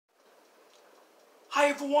Hi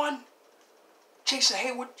everyone, Jason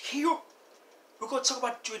Hayward here. We're going to talk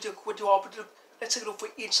about let's take it over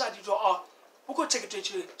inside the we're going to take it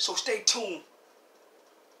to you, so stay tuned.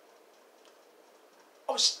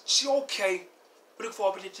 I was okay. We look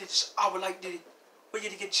forward to this hour like this. We're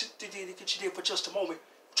going to get you there for just a moment.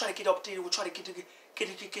 We're trying to get up there. We're trying to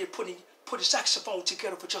put the saxophone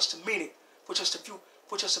together for just a minute, for just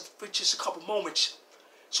a couple moments.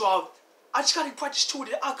 So I just got to practice to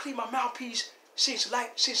it. I cleaned my mouthpiece since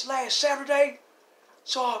last Saturday.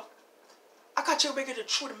 So I got to make it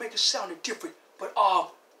true to make it sound different. But I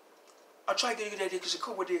try to get it there because it's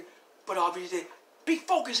cool with it. But be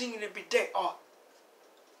focusing in it be there. Well,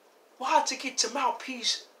 how to get to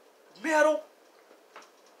mouthpiece metal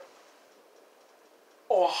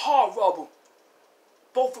or hard rubber.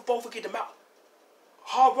 Both get the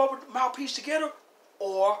hard rubber mouthpiece together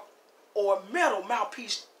or metal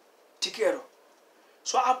mouthpiece together.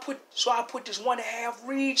 So I put this 1.5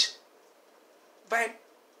 reeds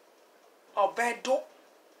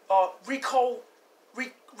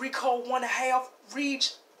Rico 1.5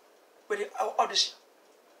 reeds with it this.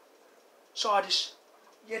 So this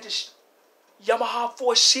Yamaha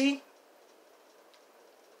 4C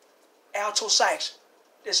Alto sax.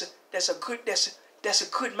 That's a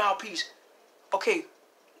good mouthpiece. Okay.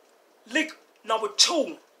 Number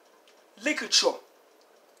 2, ligature.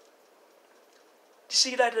 You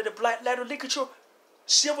see that the black leather ligature,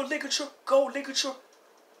 silver ligature, gold ligature,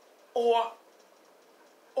 or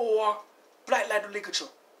black leather ligature.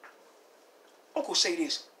 I'm gonna say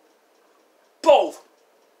this. Both.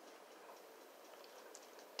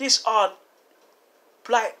 This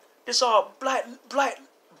black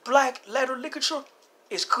leather ligature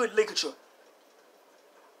is good ligature.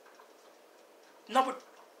 Number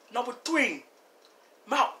 3,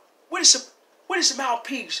 what is the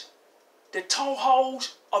mouthpiece? The tone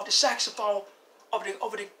holes of the saxophone over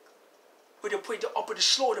the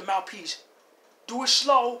slow of the mouthpiece. Do it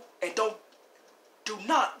slow and do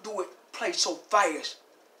not do it play so fast.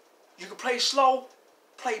 You can play slow,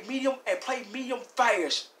 play medium, and play medium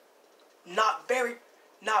fast. Not very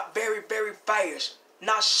fast.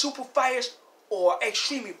 Not super fast or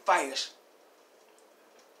extremely fast.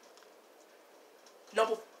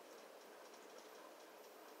 Number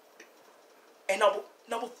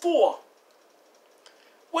 4.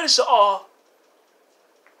 What is the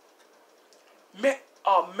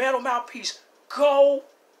metal mouthpiece? Gold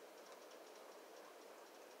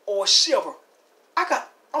or silver?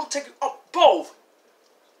 I'm taking up both.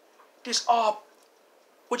 This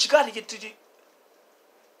what you got to get to the.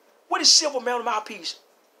 What is silver metal mouthpiece?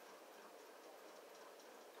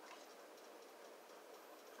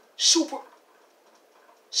 Silver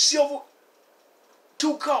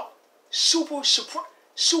Duca, super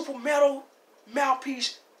metal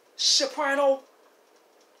mouthpiece, Soprano,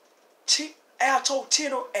 Alto,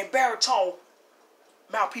 Tenor, and Baritone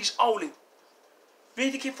mouthpiece only. We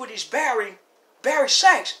need to get for this Bari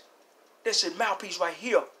sax. That's a mouthpiece right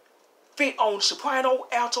here. Fit on Soprano,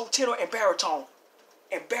 Alto, Tenor, and Baritone.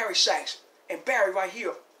 And Bari sax. And Bari right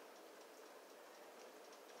here.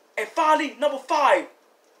 And finally, number 5.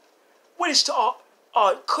 What is the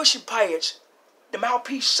cushion pads? The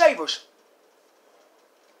mouthpiece savers.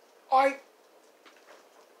 Alright.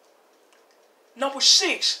 Number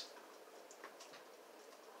 6.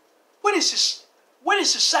 What is this? What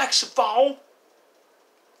is the saxophone?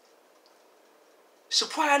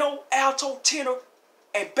 Soprano, alto, tenor,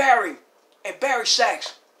 and Bari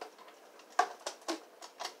sax.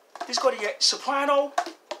 Let's go to your soprano,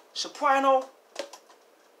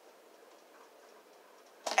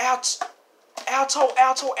 alto,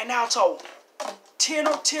 and alto.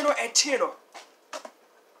 Tenor, and tenor.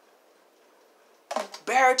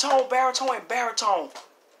 Baritone, and baritone.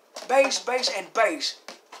 Bass, and bass.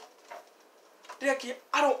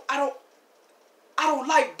 I don't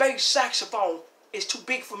like bass saxophone. It's too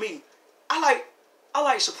big for me. I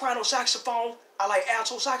like soprano saxophone. I like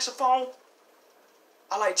alto saxophone.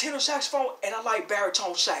 I like tenor saxophone, and I like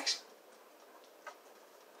baritone sax.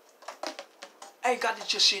 I ain't got it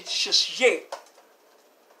just yet.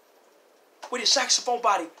 With the saxophone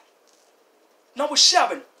body. Number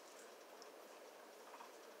 7.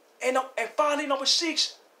 And finally, number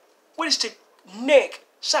 6. What is the neck?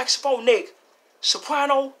 Saxophone neck.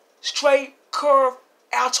 Soprano, straight, curve,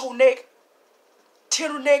 alto neck,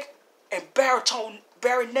 tenor neck, and baritone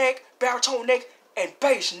neck, and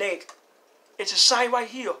bass neck. It's the same right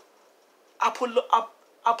here. I put a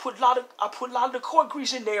lot of the cork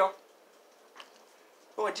grease in there.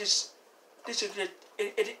 Oh, it is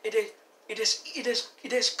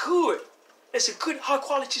good. It's a good high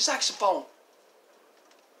quality saxophone.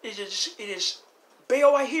 It is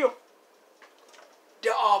bell right here.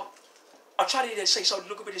 There I'm trying to say something.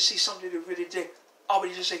 Look over there, see something that really there.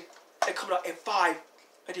 Already just say they coming out at 5,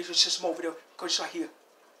 and then just some over there because it's right here.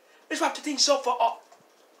 Let's wrap the things up for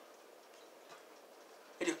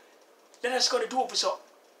then that's gonna do it for so.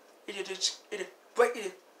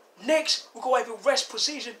 Next, we'll go over rest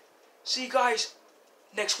position. See you guys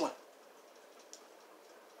next one.